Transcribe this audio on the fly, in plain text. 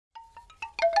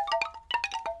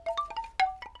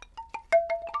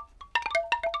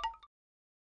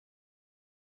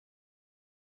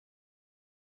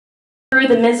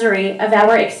through the misery of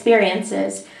our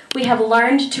experiences, we have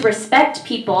learned to respect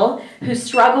people who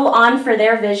struggle on for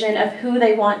their vision of who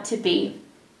they want to be.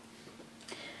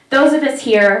 Those of us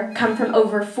here come from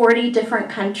over 40 different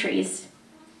countries.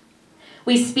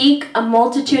 We speak a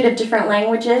multitude of different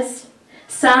languages,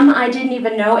 some I didn't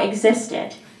even know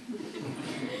existed.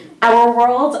 Our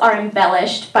worlds are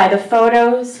embellished by the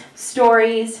photos,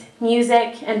 stories,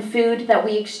 music, and food that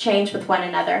we exchange with one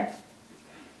another.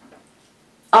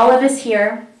 All of us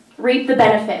here reap the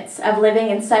benefits of living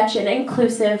in such an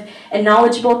inclusive and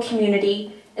knowledgeable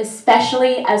community,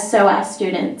 especially as SOAS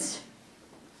students.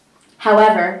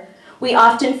 However, we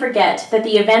often forget that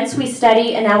the events we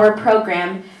study in our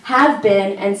program have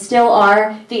been and still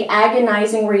are the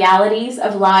agonizing realities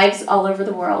of lives all over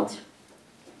the world.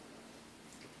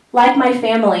 Like my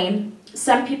family,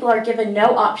 some people are given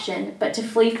no option but to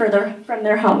flee from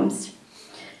their homes.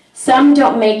 Some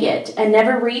don't make it and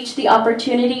never reach the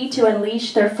opportunity to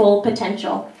unleash their full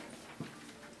potential.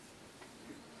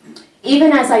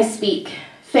 Even as I speak,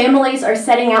 families are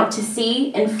setting out to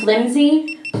sea in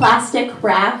flimsy plastic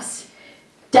rafts,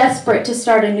 desperate to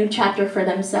start a new chapter for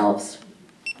themselves.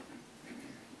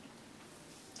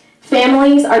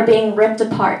 Families are being ripped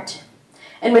apart,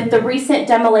 and with the recent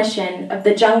demolition of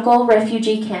the jungle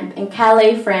refugee camp in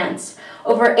Calais, France,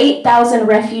 over 8,000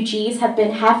 refugees have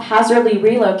been haphazardly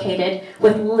relocated,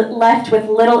 left with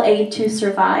little aid to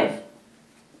survive.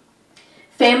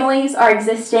 Families are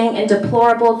existing in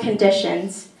deplorable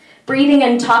conditions, breathing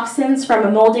in toxins from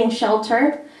a molding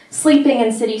shelter, sleeping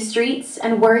in city streets,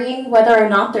 and worrying whether or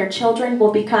not their children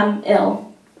will become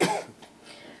ill.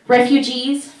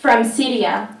 Refugees from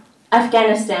Syria,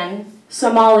 Afghanistan,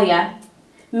 Somalia,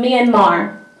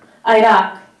 Myanmar,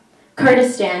 Iraq,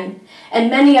 Kurdistan, and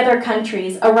many other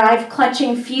countries arrive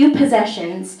clutching few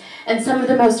possessions, and some of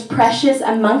the most precious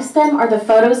amongst them are the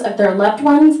photos of their loved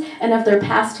ones and of their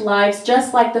past lives,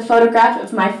 just like the photograph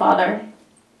of my father.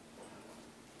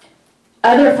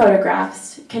 Other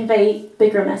photographs convey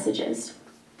bigger messages.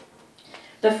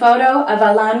 The photo of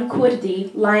Alan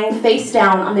Kurdi lying face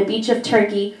down on the beach of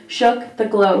Turkey shook the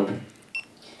globe.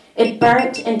 It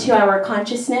burnt into our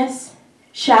consciousness,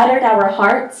 shattered our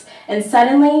hearts, and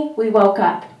suddenly we woke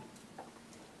up.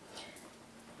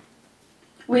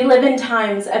 We live in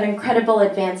times of incredible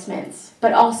advancements,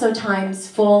 but also times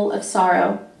full of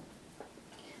sorrow.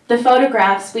 The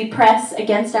photographs we press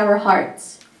against our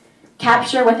hearts,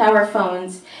 capture with our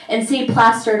phones, and see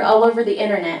plastered all over the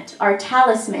internet are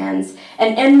talismans,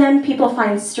 and in them people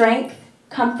find strength,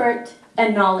 comfort,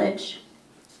 and knowledge.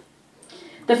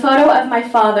 The photo of my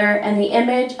father and the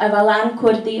image of Alan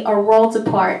Kurdi are worlds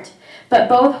apart, but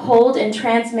both hold and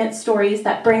transmit stories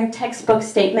that bring textbook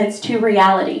statements to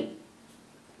reality.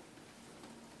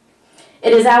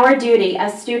 It is our duty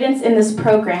as students in this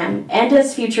program and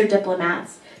as future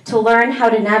diplomats to learn how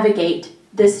to navigate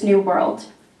this new world.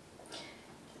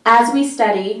 As we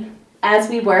study, as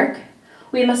we work,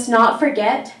 we must not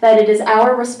forget that it is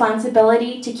our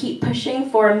responsibility to keep pushing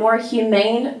for a more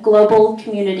humane global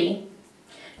community,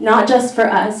 not just for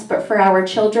us, but for our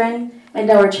children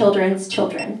and our children's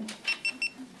children.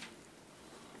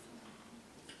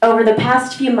 Over the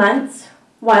past few months,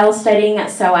 while studying at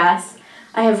SOAS,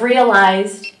 I have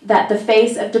realized that the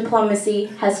face of diplomacy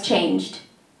has changed.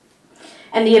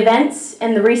 And the events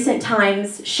in the recent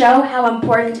times show how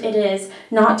important it is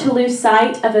not to lose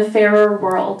sight of a fairer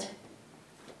world.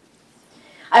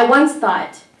 I once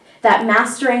thought that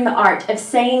mastering the art of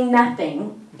saying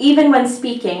nothing, even when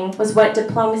speaking, was what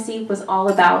diplomacy was all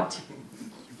about.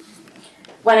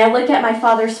 When I look at my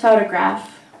father's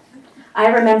photograph, I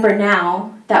remember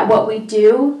now that what we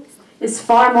do is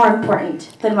far more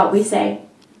important than what we say.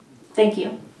 Thank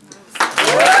you.